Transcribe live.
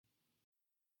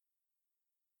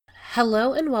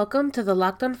Hello and welcome to the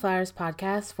Locked on Flyers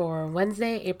podcast for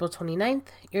Wednesday, April 29th,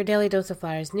 your daily dose of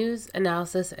Flyers news,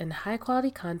 analysis, and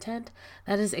high-quality content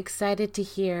that is excited to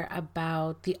hear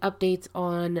about the updates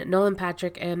on Nolan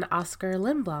Patrick and Oscar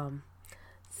Lindblom.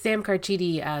 Sam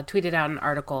Carchidi tweeted out an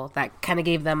article that kind of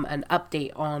gave them an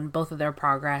update on both of their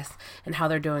progress and how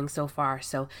they're doing so far.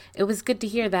 So it was good to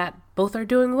hear that both are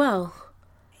doing well.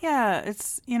 Yeah,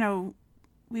 it's,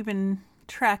 we've been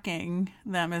tracking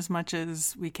them as much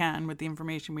as we can with the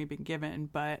information we've been given,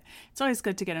 but it's always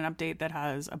good to get an update that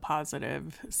has a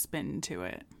positive spin to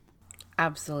it.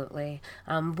 Absolutely.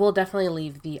 We'll definitely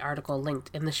leave the article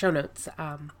linked in the show notes.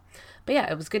 But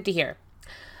yeah, it was good to hear.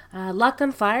 Locked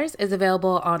on Flyers is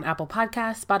available on Apple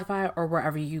Podcasts, Spotify, or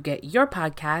wherever you get your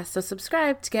podcasts, so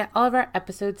subscribe to get all of our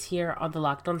episodes here on the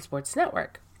Locked on Sports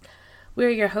Network. We're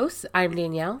your hosts. I'm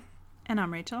Danielle. And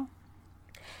I'm Rachel.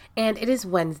 And it is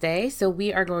Wednesday, so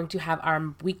we are going to have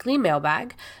our weekly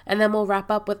mailbag, and then we'll wrap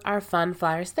up with our fun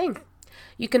Flyers thing.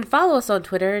 You can follow us on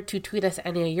Twitter to tweet us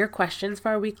any of your questions for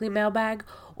our weekly mailbag,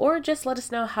 or just let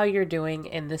us know how you're doing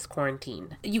in this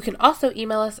quarantine. You can also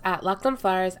email us at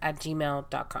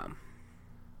lockedonflyers@gmail.com.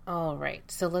 All right,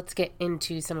 so let's get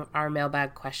into some of our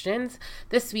mailbag questions.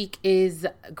 This week is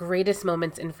Greatest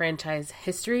Moments in Franchise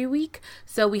History Week,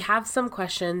 so we have some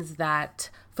questions that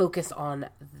focus on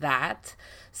that.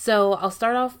 So I'll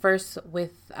start off first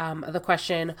with the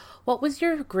question, what was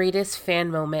your greatest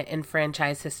fan moment in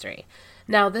franchise history?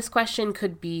 Now, this question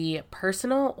could be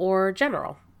personal or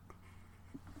general.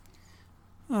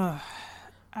 I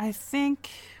think,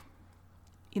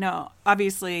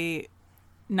 obviously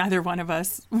neither one of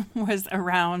us was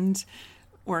around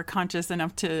or conscious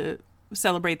enough to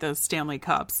celebrate those Stanley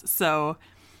Cups. So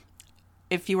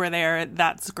if you were there,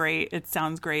 that's great. It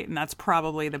sounds great. And that's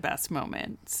probably the best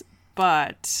moment.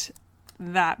 But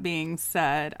that being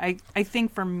said, I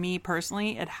think for me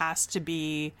personally, it has to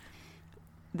be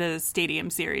the Stadium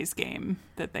Series game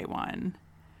that they won.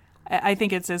 I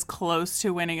think it's as close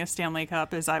to winning a Stanley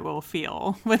Cup as I will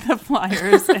feel with the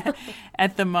Flyers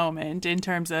at the moment in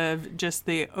terms of just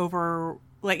it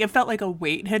felt like a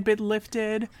weight had been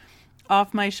lifted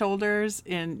off my shoulders.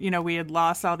 And, we had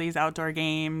lost all these outdoor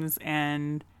games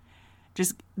and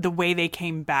just the way they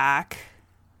came back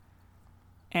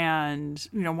and,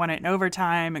 won it in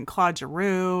overtime, and Claude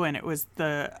Giroux, and it was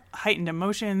the heightened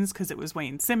emotions because it was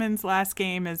Wayne Simmons' last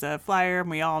game as a Flyer, and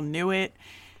we all knew it.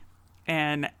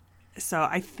 And so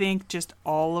I think just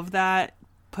all of that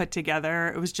put together,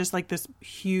 it was just like this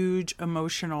huge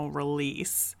emotional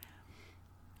release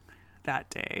that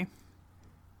day.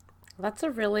 That's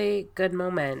a really good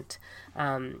moment.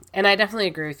 And I definitely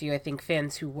agree with you. I think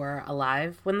fans who were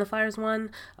alive when the Flyers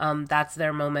won, that's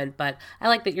their moment. But I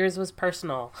like that yours was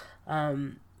personal.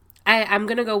 I'm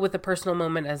going to go with a personal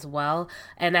moment as well.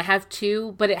 And I have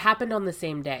two, but it happened on the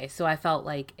same day. So I felt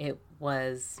like it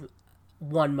was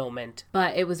one moment.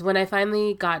 But it was when I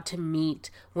finally got to meet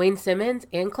Wayne Simmons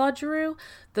and Claude Giroux.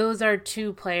 Those are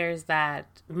two players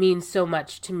that mean so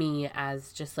much to me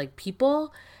as just like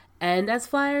people and as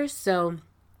Flyers. So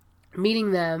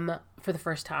meeting them for the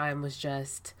first time was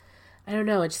just, I don't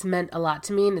know, it just meant a lot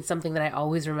to me, and it's something that I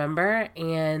always remember,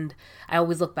 and I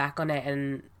always look back on it,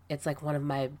 and it's like one of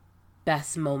my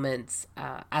best moments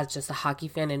as just a hockey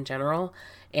fan in general,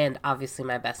 and obviously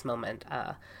my best moment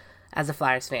as a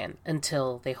Flyers fan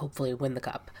until they hopefully win the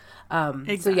cup.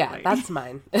 Exactly. So yeah, that's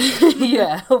mine.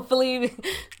 Yeah, hopefully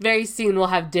very soon we'll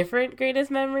have different greatest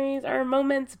memories or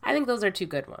moments. I think those are two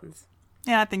good ones.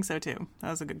 Yeah, I think so too. That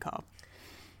was a good call.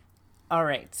 All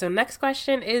right. So next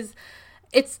question is,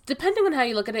 it's depending on how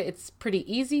you look at it, it's pretty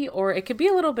easy or it could be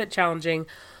a little bit challenging.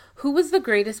 Who was the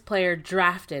greatest player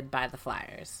drafted by the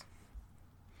Flyers?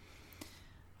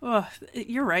 Oh,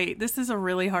 you're right. This is a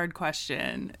really hard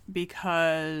question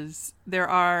because there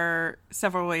are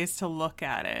several ways to look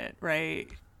at it, right?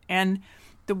 And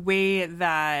the way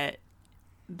that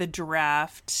the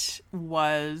draft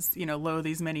was, low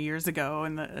these many years ago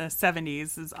in the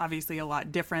 70s is obviously a lot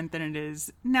different than it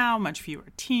is now, much fewer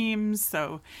teams.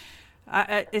 So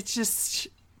it's just,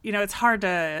 it's hard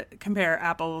to compare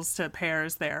apples to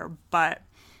pears there. But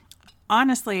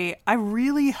honestly, I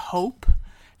really hope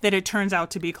that it turns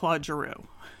out to be Claude Giroux.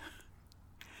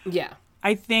 Yeah.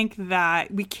 I think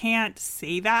that we can't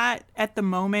say that at the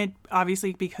moment,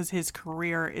 obviously, because his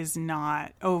career is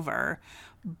not over.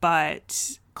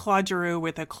 But Claude Giroux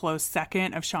with a close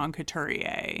second of Sean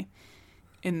Couturier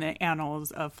in the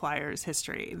annals of Flyers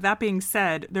history. That being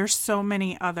said, there's so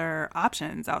many other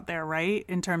options out there, right?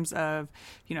 In terms of,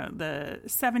 the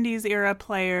 70s era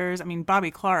players. I mean, Bobby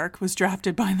Clark was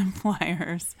drafted by the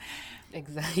Flyers.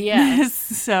 Exactly. Yeah.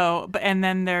 So, and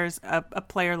then there's a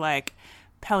player like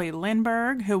Pelly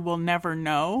Lindbergh, who we'll never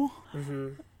know.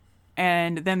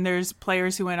 And then there's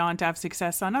players who went on to have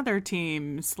success on other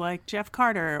teams, like Jeff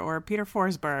Carter or Peter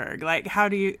Forsberg. Like, how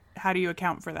do you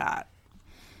account for that?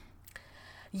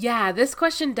 Yeah, this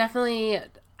question definitely,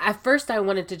 at first I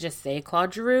wanted to just say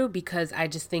Claude Giroux, because I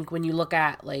just think when you look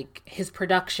at like his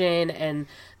production and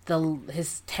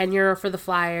his tenure for the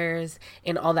Flyers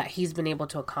and all that he's been able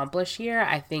to accomplish here,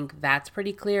 I think that's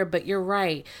pretty clear. But you're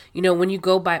right. You know, when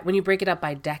you break it up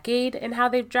by decade and how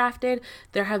they've drafted,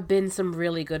 there have been some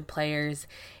really good players,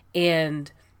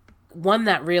 and one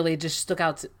that really just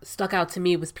stuck out to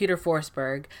me was Peter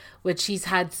Forsberg, which he's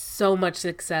had so much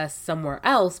success somewhere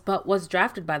else, but was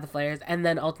drafted by the Flyers and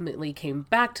then ultimately came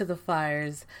back to the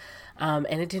Flyers, and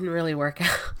it didn't really work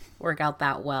out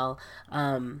that well.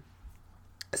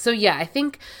 So yeah, I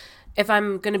think if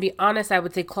I'm going to be honest, I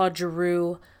would say Claude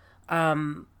Giroux,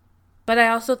 but I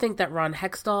also think that Ron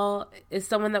Hextall is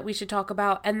someone that we should talk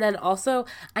about. And then also,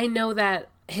 I know that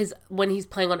when he's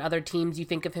playing on other teams, you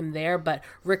think of him there, but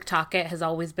Rick Tocchet has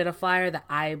always been a Flyer that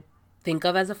I think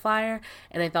of as a Flyer,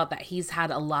 and I thought that he's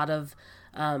had a lot of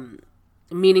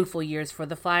meaningful years for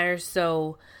the Flyers.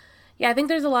 So yeah, I think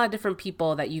there's a lot of different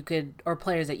people or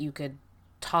players that you could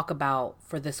talk about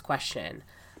for this question.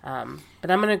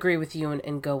 But I'm going to agree with you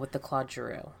and go with the Claude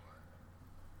Giroux.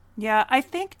 Yeah, I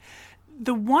think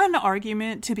the one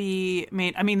argument to be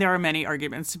made, I mean, there are many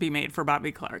arguments to be made for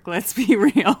Bobby Clarke, let's be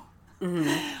real.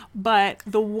 But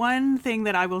the one thing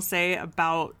that I will say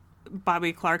about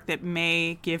Bobby Clarke that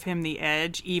may give him the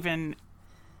edge, even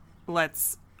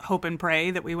let's hope and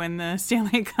pray that we win the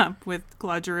Stanley Cup with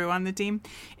Claude Giroux on the team,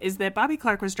 is that Bobby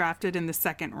Clarke was drafted in the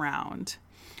second round.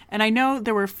 And I know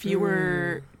there were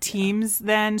fewer teams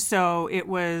then, so it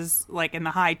was like in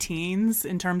the high teens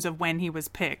in terms of when he was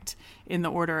picked in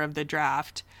the order of the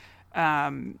draft.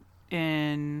 I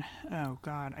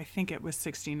think it was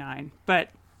 69. But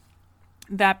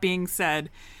that being said,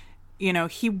 you know,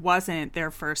 he wasn't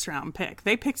their first round pick.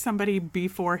 They picked somebody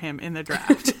before him in the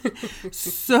draft.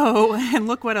 So, and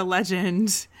look what a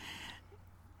legend,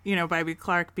 you know, Bobby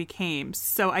Clarke became.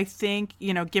 So I think,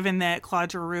 you know, given that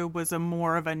Claude Giroux was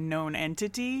more of a known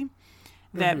entity,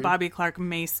 that Bobby Clarke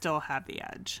may still have the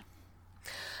edge.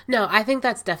 No, I think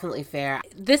that's definitely fair.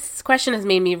 This question has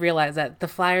made me realize that the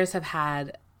Flyers have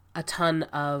had a ton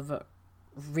of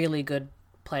really good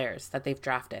players that they've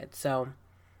drafted. So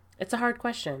it's a hard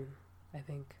question, I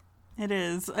think. It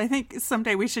is. I think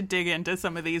someday we should dig into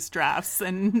some of these drafts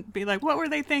and be like, what were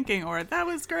they thinking? Or that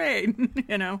was great,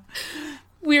 you know.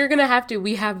 We're going to have to.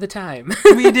 We have the time.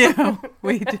 We do.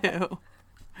 We do.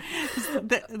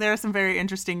 There are some very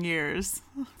interesting years,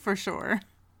 for sure.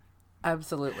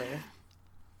 Absolutely.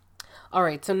 All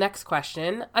right, so next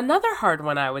question. Another hard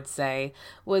one, I would say,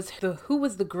 was who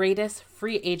was the greatest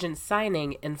free agent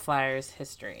signing in Flyers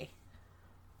history?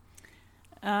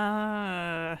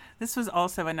 This was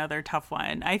also another tough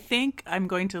one. I think I'm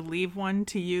going to leave one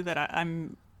to you that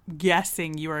I'm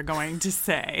guessing you are going to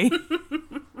say.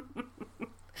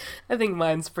 I think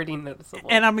mine's pretty noticeable.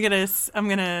 And I'm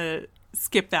gonna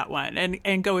skip that one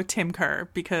and go with Tim Kerr,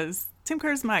 because Tim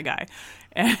Kerr is my guy.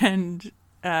 And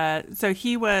so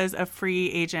he was a free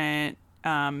agent.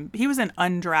 He was an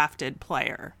undrafted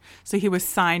player. So he was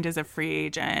signed as a free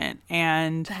agent.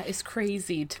 And that is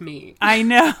crazy to me. I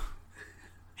know.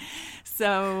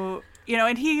 So, you know,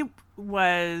 and he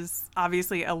was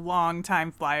obviously a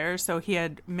long-time Flyer, so he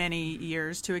had many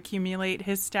years to accumulate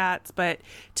his stats. But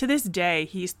to this day,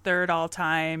 he's third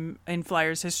all-time in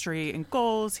Flyers history in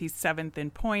goals. He's seventh in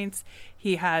points.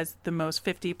 He has the most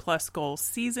 50-plus goal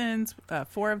seasons,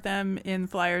 4 of them in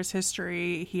Flyers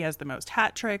history. He has the most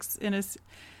hat tricks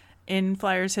in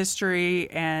Flyers history,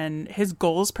 and his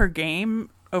goals per game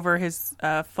over his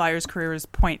Flyers career is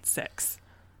 .6.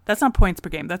 That's not points per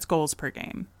game. That's goals per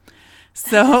game.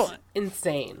 So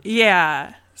insane.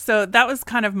 Yeah. So that was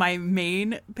kind of my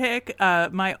main pick.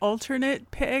 My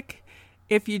alternate pick,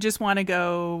 if you just want to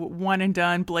go one and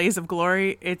done, blaze of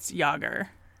glory, it's Jágr.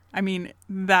 I mean,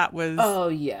 that was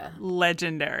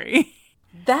legendary.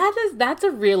 That's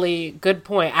a really good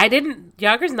point.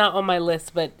 Jágr's not on my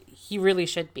list, but he really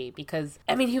should be, because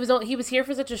I mean, he was here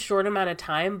for such a short amount of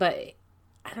time, but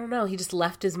I don't know, he just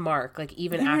left his mark. Like,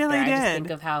 even he after, really I did. just think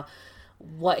of how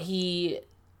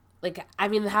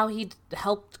he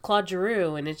helped Claude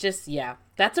Giroux, and it's just, yeah,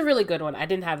 that's a really good one. I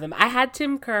didn't have them. I had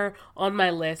Tim Kerr on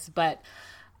my list, but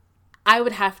I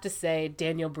would have to say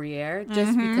Daniel Briere,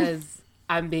 just because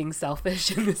I'm being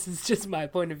selfish and this is just my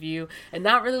point of view and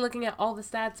not really looking at all the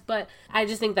stats. But I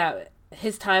just think that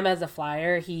his time as a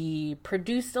Flyer, he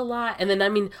produced a lot. And then, I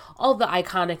mean, all the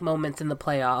iconic moments in the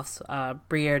playoffs,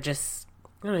 Briere just,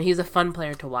 I don't know, he's a fun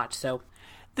player to watch. So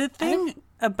The thing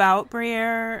about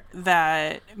Briere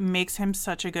that makes him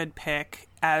such a good pick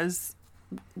as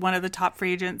one of the top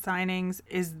free agent signings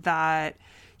is that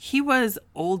he was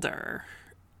older,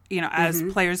 as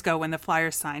players go when the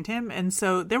Flyers signed him. And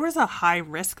so there was a high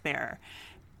risk there.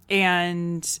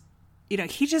 And,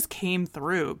 he just came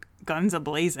through guns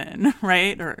a-blazing,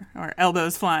 right? Or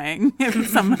elbows flying,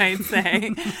 some might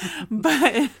say.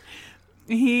 But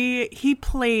he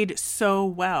played so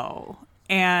well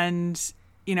and,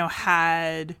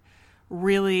 had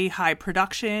really high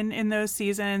production in those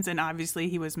seasons. And obviously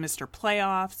he was Mr.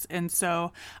 Playoffs. And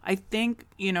so I think,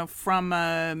 from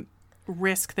a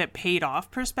risk that paid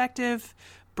off perspective,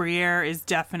 Briere is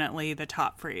definitely the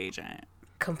top free agent.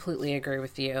 Completely agree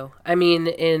with you. I mean,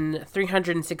 in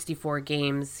 364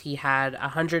 games, he had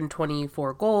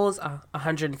 124 goals,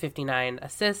 159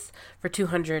 assists for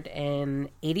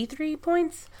 283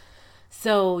 points.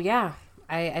 So, yeah,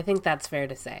 I think that's fair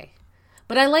to say.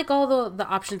 But I like all the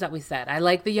options that we said. I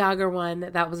like the Jágr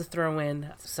one. That was a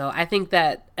throw-in. So I think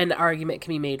that an argument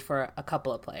can be made for a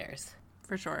couple of players.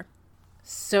 For sure.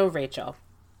 So, Rachel,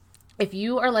 if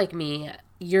you are like me,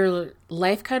 your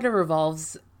life kind of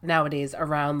revolves nowadays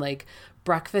around like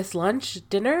breakfast, lunch,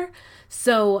 dinner.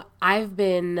 So I've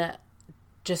been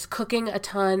just cooking a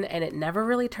ton and it never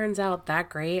really turns out that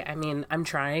great. I mean, I'm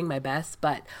trying my best,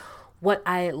 but what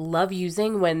I love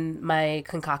using when my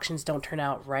concoctions don't turn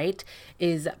out right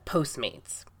is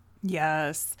Postmates.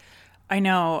 Yes, I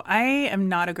know. I am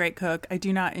not a great cook. I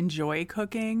do not enjoy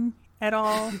cooking at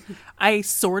all. I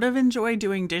sort of enjoy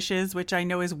doing dishes, which I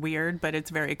know is weird, but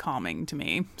it's very calming to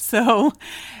me. So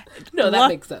no, that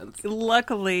makes sense.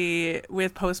 Luckily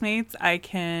with Postmates, I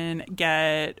can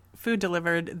get food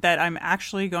delivered that I'm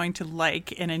actually going to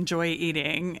like and enjoy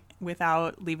eating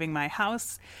without leaving my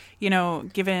house.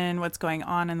 Given what's going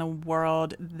on in the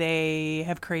world, they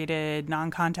have created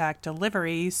non-contact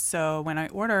delivery. So when I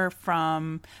order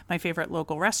from my favorite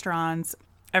local restaurants,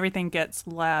 everything gets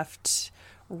left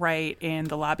right in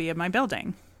the lobby of my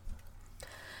building.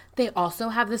 They also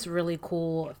have this really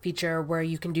cool feature where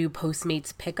you can do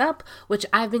Postmates pickup, which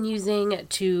I've been using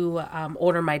to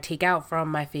order my takeout from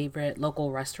my favorite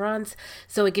local restaurants.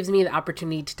 So it gives me the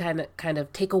opportunity to kind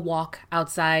of take a walk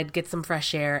outside, get some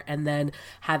fresh air, and then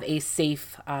have a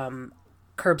safe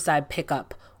curbside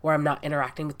pickup where I'm not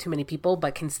interacting with too many people,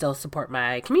 but can still support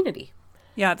my community.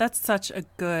 Yeah, that's such a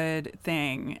good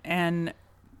thing. And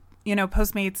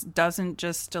Postmates doesn't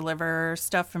just deliver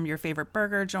stuff from your favorite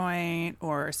burger joint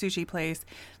or sushi place.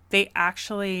 They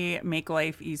actually make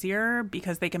life easier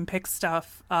because they can pick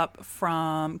stuff up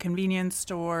from convenience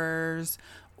stores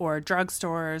or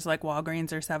drugstores like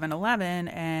Walgreens or 7-Eleven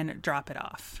and drop it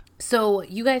off. So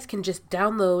you guys can just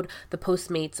download the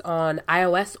Postmates on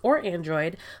iOS or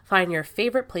Android, find your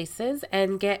favorite places,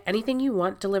 and get anything you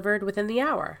want delivered within the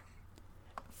hour.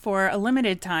 For a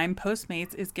limited time,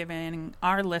 Postmates is giving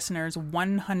our listeners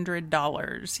 $100,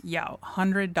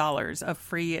 $100 of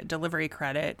free delivery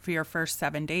credit for your first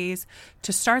 7 days.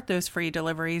 To start those free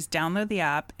deliveries, download the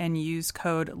app and use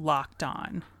code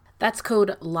LOCKEDON. That's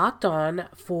code LOCKEDON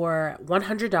for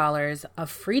 $100 of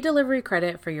free delivery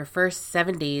credit for your first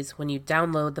 7 days when you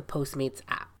download the Postmates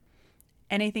app.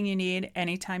 Anything you need,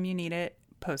 anytime you need it,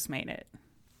 Postmate it.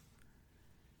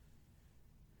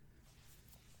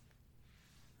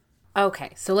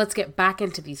 Okay, so let's get back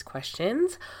into these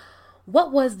questions.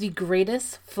 What was the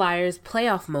greatest Flyers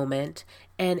playoff moment?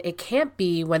 And it can't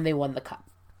be when they won the cup.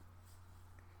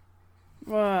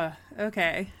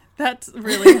 Okay, that's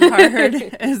really hard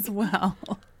as well.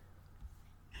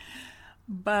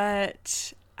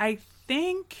 But I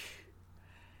think,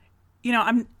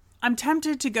 I'm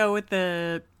tempted to go with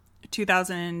the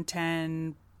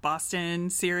 2010 Boston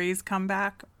series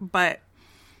comeback, but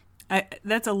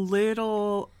that's a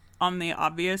little on the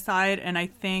obvious side. And I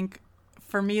think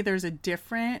for me, there's a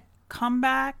different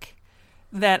comeback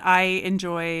that I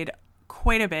enjoyed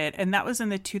quite a bit. And that was in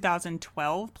the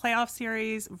 2012 playoff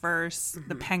series versus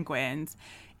the Penguins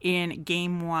in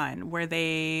game 1, where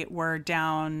they were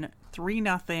down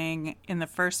 3-0 in the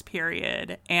first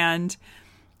period. And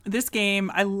this game,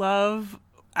 I love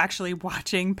actually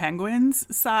watching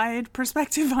Penguins side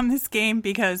perspective on this game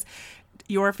because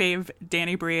your fave,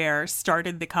 Danny Briere,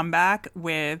 started the comeback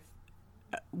with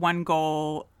 1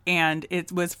 goal, and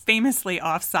it was famously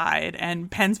offside,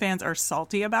 and Pens fans are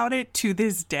salty about it to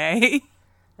this day.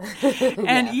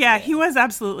 And he was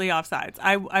absolutely offsides.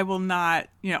 I will not,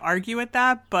 argue with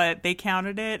that, but they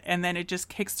counted it, and then it just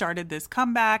kickstarted this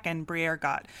comeback, and Briere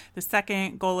got the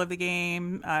second goal of the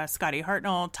game. Scotty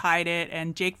Hartnell tied it,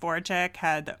 and Jake Voracek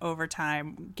had the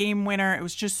overtime game winner. It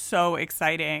was just so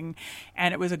exciting,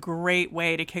 and it was a great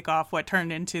way to kick off what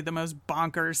turned into the most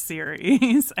bonkers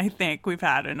series I think we've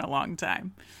had in a long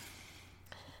time.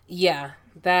 Yeah,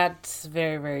 that's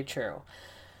very, very true.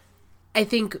 I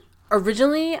think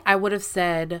originally I would have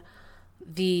said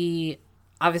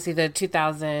obviously the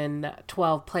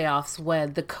 2012 playoffs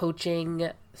when the coaching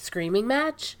screaming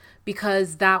match,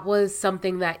 because that was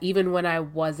something that even when I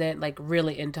wasn't like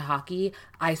really into hockey,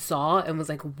 I saw and was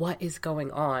like, what is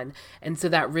going on? And so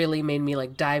that really made me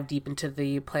like dive deep into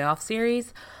the playoff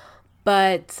series.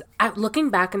 But looking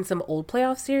back in some old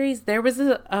playoff series, there was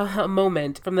a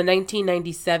moment from the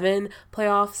 1997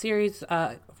 playoff series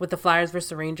with the Flyers versus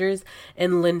the Rangers,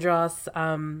 and Lindros,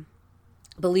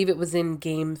 believe it was in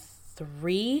game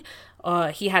 3.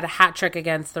 He had a hat trick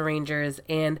against the Rangers,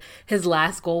 and his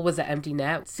last goal was an empty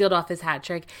net, sealed off his hat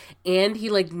trick, and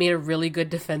he like made a really good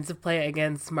defensive play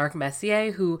against Mark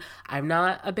Messier, who I'm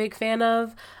not a big fan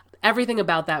of. Everything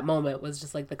about that moment was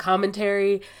just like the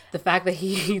commentary, the fact that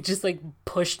he just like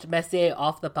pushed Messier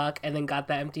off the puck and then got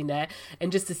the empty net,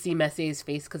 and just to see Messier's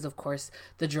face, because of course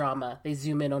the drama, they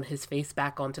zoom in on his face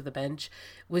back onto the bench,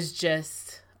 was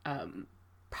just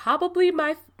probably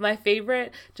my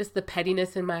favorite. Just the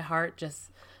pettiness in my heart just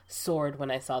soared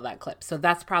when I saw that clip. So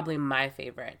that's probably my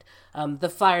favorite. The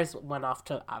Flyers went off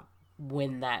to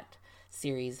win that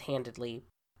series handedly.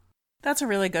 That's a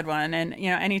really good one. And,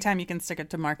 anytime you can stick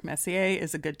it to Mark Messier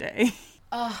is a good day.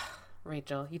 Oh,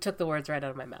 Rachel, you took the words right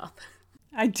out of my mouth.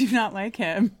 I do not like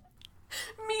him.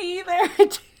 Me either.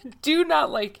 I do not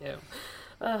like him.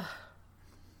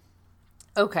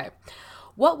 Okay.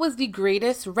 What was the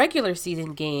greatest regular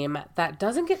season game that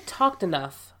doesn't get talked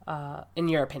enough, in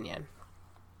your opinion?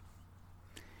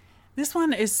 This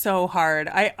one is so hard.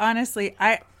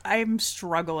 I'm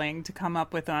struggling to come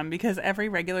up with one, because every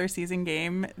regular season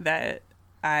game that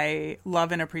I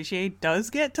love and appreciate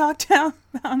does get talked about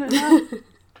enough.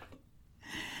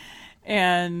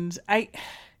 And I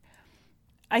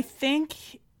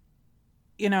think,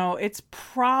 it's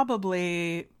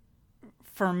probably,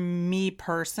 for me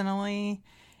personally,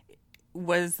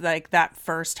 was like that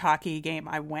first hockey game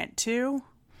I went to.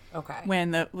 Okay.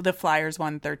 When the Flyers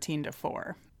won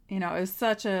 13-4. It was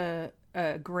such a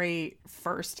great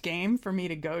first game for me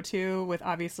to go to, with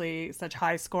obviously such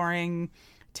high scoring.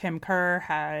 Tim Kerr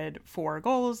had 4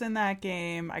 goals in that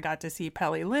game. I got to see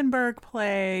Pelle Lindbergh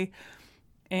play,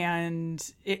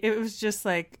 and it was just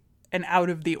like an out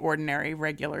of the ordinary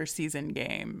regular season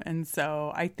game. And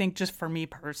so I think just for me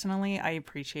personally, I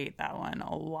appreciate that one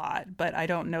a lot, but I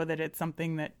don't know that it's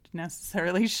something that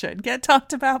necessarily should get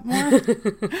talked about more.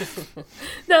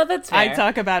 No, that's fair. I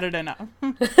talk about it enough.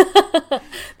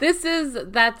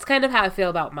 That's kind of how I feel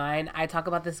about mine. I talk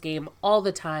about this game all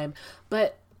the time,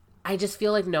 but I just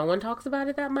feel like no one talks about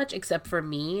it that much except for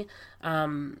me.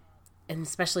 And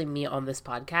especially me on this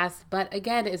podcast. But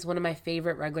again, is one of my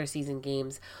favorite regular season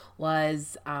games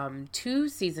was 2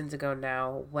 seasons ago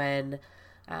now, when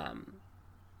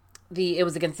it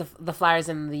was against the Flyers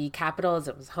and the Capitals.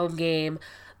 It was a home game.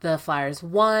 The Flyers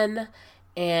won,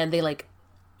 and they like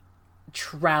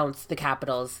trounced the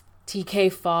Capitals.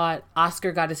 TK fought.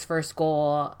 Oscar got his first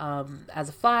goal as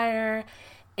a Flyer,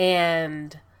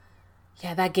 and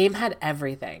yeah, that game had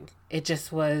everything. It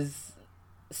just was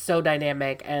so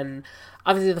dynamic, and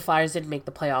obviously the Flyers didn't make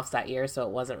the playoffs that year, so it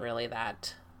wasn't really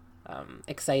that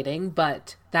exciting,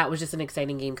 but that was just an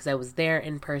exciting game because I was there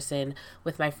in person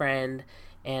with my friend,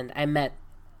 and it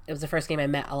was the first game I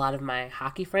met a lot of my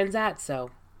hockey friends at,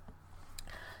 so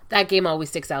that game always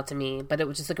sticks out to me. But it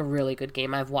was just like a really good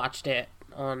game. I've watched it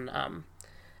on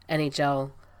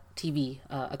NHL TV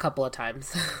a couple of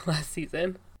times last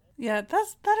season. Yeah,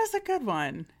 that is a good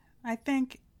one. I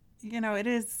think it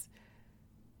is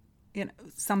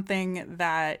something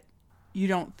that you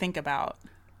don't think about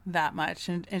that much,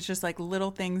 and it's just like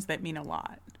little things that mean a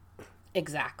lot.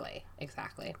 Exactly.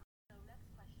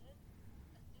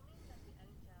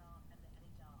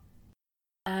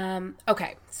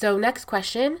 Okay, so next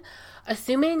question.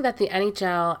 Assuming that the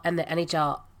NHL and the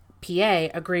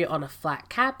NHLPA agree on a flat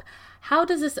cap, how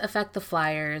does this affect the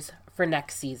Flyers for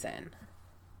next season?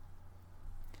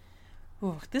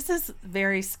 Ooh, this is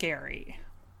very scary.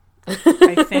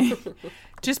 I think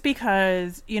just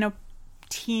because,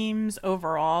 teams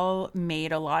overall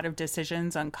made a lot of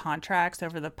decisions on contracts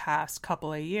over the past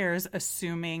couple of years,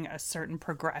 assuming a certain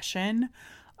progression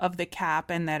of the cap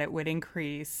and that it would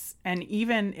increase. And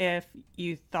even if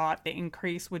you thought the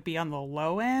increase would be on the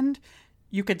low end,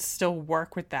 you could still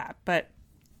work with that. But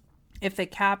if the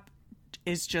cap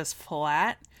is just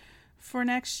flat for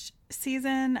next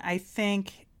season, I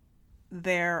think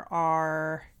there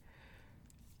are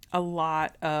a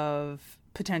lot of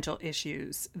potential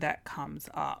issues that comes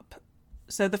up.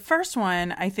 So the first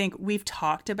one I think we've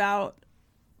talked about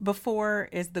before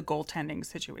is the goaltending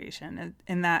situation,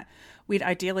 in that we'd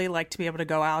ideally like to be able to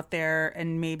go out there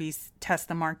and maybe test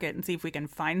the market and see if we can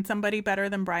find somebody better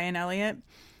than Brian Elliott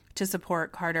to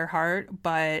support Carter Hart.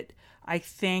 But I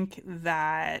think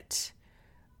that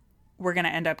we're going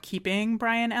to end up keeping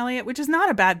Brian Elliott, which is not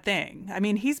a bad thing. I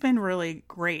mean, he's been really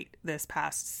great this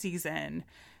past season.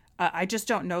 I just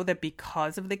don't know that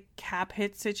because of the cap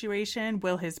hit situation,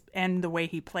 and the way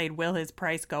he played, will his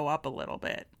price go up a little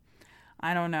bit?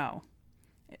 I don't know.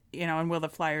 And will the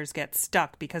Flyers get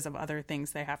stuck because of other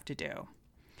things they have to do?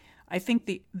 I think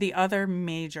the other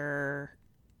major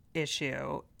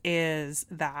issue is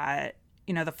that,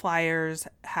 the Flyers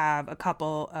have a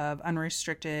couple of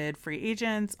unrestricted free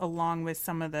agents along with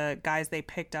some of the guys they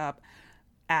picked up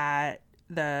at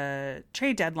the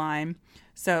trade deadline.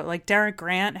 So like Derek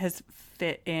Grant has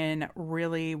fit in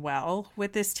really well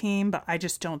with this team, but I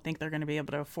just don't think they're going to be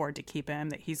able to afford to keep him,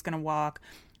 that he's going to walk.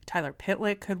 Tyler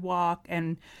Pitlick could walk.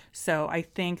 And so I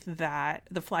think that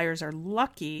the Flyers are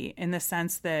lucky in the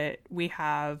sense that we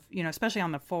have, especially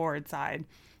on the forward side,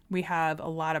 we have a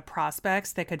lot of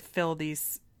prospects that could fill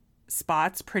these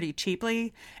spots pretty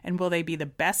cheaply. And will they be the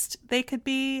best they could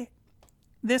be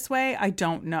this way? I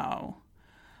don't know.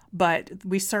 But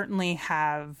we certainly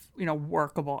have,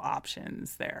 workable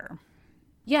options there.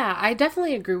 Yeah, I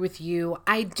definitely agree with you.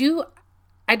 I do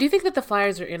think that the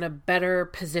Flyers are in a better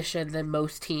position than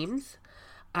most teams,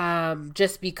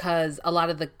 just because a lot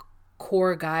of the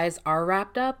core guys are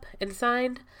wrapped up and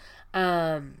signed.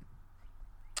 And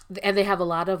they have a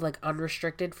lot of like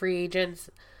unrestricted free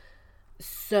agents.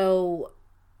 So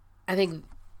I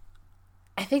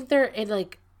think they're in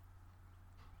like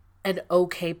an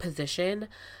okay position.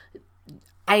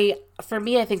 For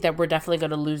me, I think that we're definitely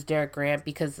going to lose Derek Grant,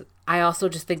 because I also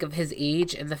just think of his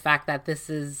age and the fact that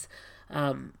this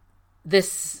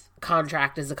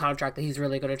contract is a contract that he's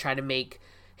really going to try to make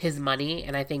his money.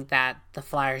 And I think that the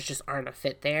Flyers just aren't a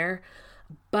fit there.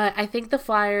 But I think the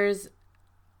Flyers,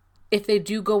 if they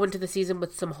do go into the season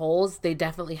with some holes, they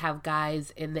definitely have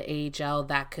guys in the AHL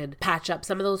that could patch up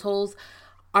some of those holes.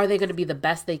 Are they going to be the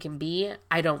best they can be?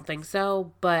 I don't think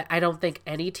so, but I don't think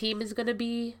any team is going to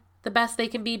be the best they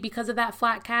can be because of that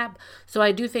flat cap. So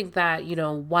I do think that,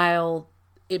 while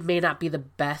it may not be the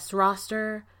best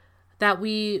roster that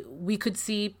we could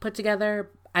see put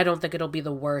together, I don't think it'll be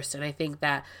the worst. And I think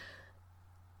that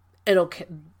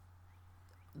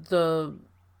the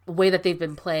way that they've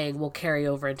been playing will carry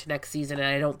over into next season, and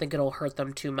I don't think it'll hurt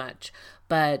them too much.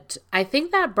 But I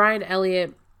think that Brian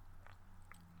Elliott,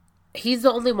 he's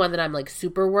the only one that I'm like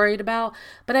super worried about,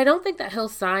 but I don't think that he'll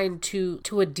sign to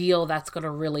a deal that's going to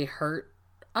really hurt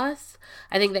us.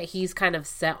 I think that he's kind of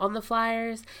set on the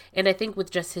Flyers, and I think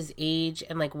with just his age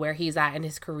and like where he's at in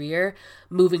his career,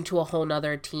 moving to a whole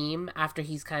nother team after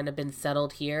he's kind of been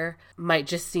settled here might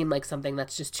just seem like something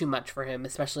that's just too much for him,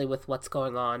 especially with what's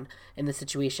going on in the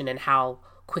situation and how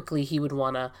quickly he would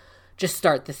want to just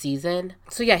start the season.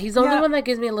 So yeah, he's the only one that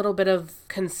gives me a little bit of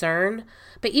concern.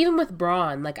 But even with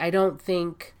Braun, like I don't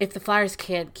think, if the Flyers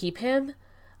can't keep him,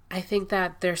 I think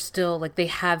that they're still, like, they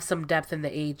have some depth in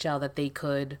the AHL that they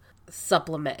could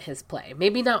supplement his play.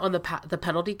 Maybe not on the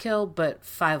penalty kill, but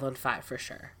 5-on-5 for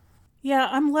sure. Yeah,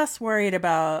 I'm less worried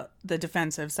about the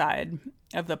defensive side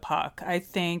of the puck. I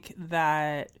think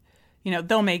that,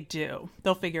 they'll make do.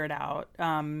 They'll figure it out.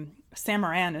 Sam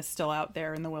Morin is still out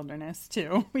there in the wilderness,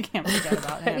 too. We can't forget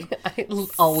about him. I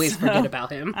always forget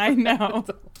about him. I know.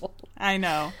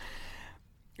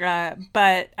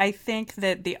 But I think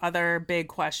that the other big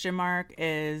question mark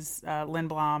is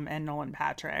Lindblom and Nolan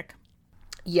Patrick.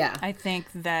 Yeah. I think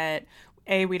that,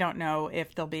 A, we don't know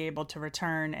if they'll be able to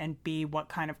return, and B, what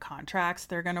kind of contracts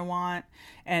they're going to want.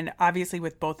 And obviously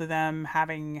with both of them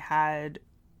having had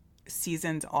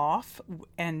seasons off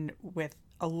and with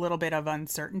a little bit of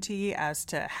uncertainty as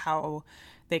to how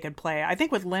they could play. I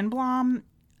think with Lindblom,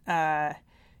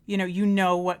 you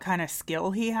know what kind of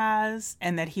skill he has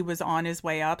and that he was on his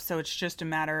way up. So it's just a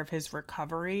matter of his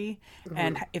recovery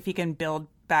and if he can build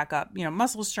back up,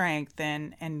 muscle strength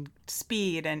and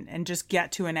speed and just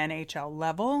get to an NHL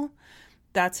level.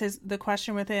 That's the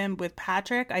question with him. With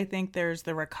Patrick, I think there's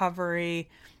the recovery,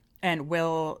 and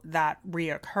will that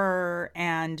reoccur,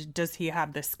 and does he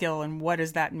have the skill, and what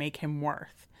does that make him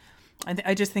worth?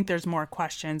 I just think there's more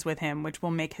questions with him, which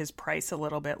will make his price a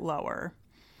little bit lower.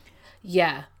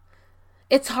 Yeah.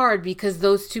 It's hard because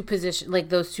those two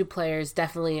those two players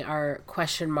definitely are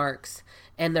question marks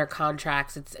in their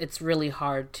contracts. It's really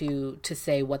hard to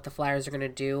say what the Flyers are going to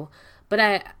do. But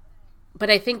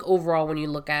I think overall when you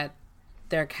look at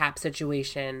their cap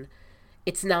situation,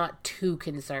 it's not too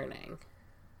concerning.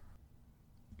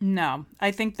 No,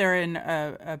 I think they're in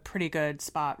a pretty good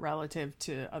spot relative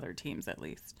to other teams, at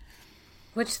least.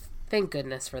 Which, thank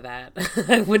goodness for that.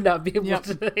 I would not be able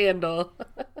to handle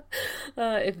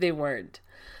if they weren't.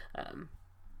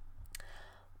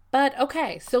 But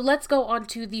okay, so let's go on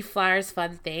to the Flyers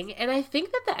fun thing. And I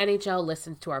think that the NHL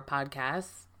listens to our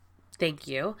podcast. Thank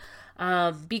you.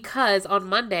 Because on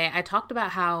Monday, I talked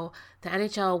about how the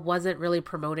NHL wasn't really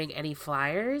promoting any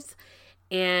Flyers.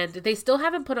 And they still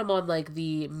haven't put them on like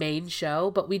the main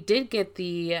show, but we did get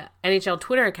the NHL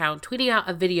Twitter account tweeting out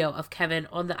a video of Kevin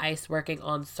on the ice working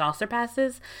on saucer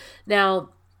passes. Now,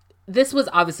 this was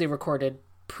obviously recorded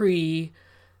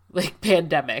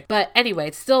pandemic, but anyway,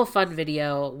 it's still a fun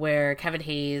video where Kevin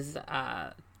Hayes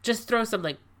just throws some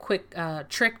like quick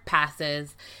trick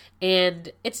passes.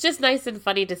 And it's just nice and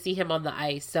funny to see him on the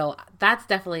ice. So that's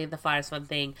definitely the Flyers fun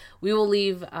thing. We will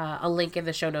leave a link in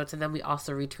the show notes, and then we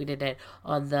also retweeted it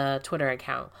on the Twitter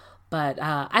account. But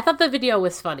I thought the video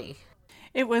was funny.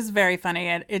 It was very funny.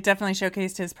 It definitely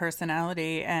showcased his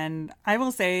personality. And I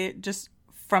will say, just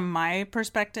from my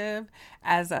perspective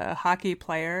as a hockey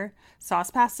player,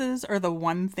 sauce passes are the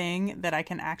one thing that I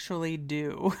can actually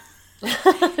do.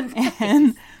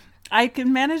 And I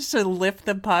can manage to lift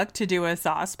the puck to do a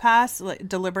sauce pass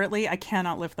deliberately. I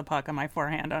cannot lift the puck on my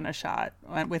forehand on a shot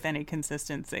with any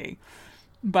consistency.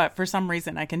 But for some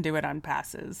reason, I can do it on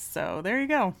passes. So there you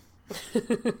go.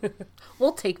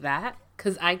 We'll take that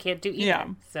because I can't do either. Yeah.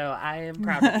 So I am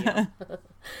proud of you.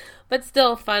 But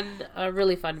still fun, a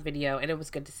really fun video. And it was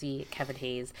good to see Kevin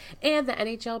Hayes and the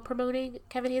NHL promoting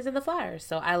Kevin Hayes and the Flyers.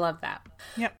 So I love that.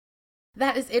 Yep.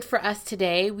 That is it for us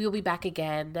today. We will be back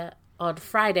again on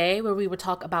Friday, where we would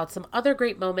talk about some other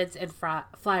great moments in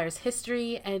Flyers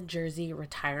history and jersey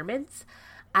retirements.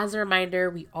 As a reminder,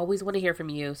 we always want to hear from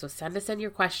you, so send us in your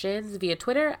questions via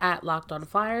Twitter at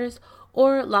LockedOnFlyers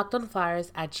or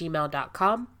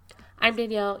LockedOnFlyers@gmail.com. I'm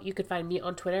Danielle. You can find me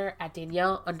on Twitter at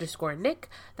Danielle_Nick.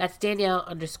 That's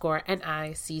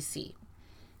Danielle_NICC.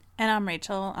 And I'm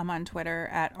Rachel. I'm on Twitter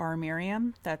at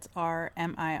rmiriam. That's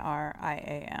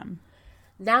RMIRIAM.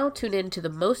 Now tune in to the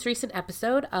most recent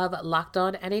episode of Locked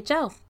On NHL.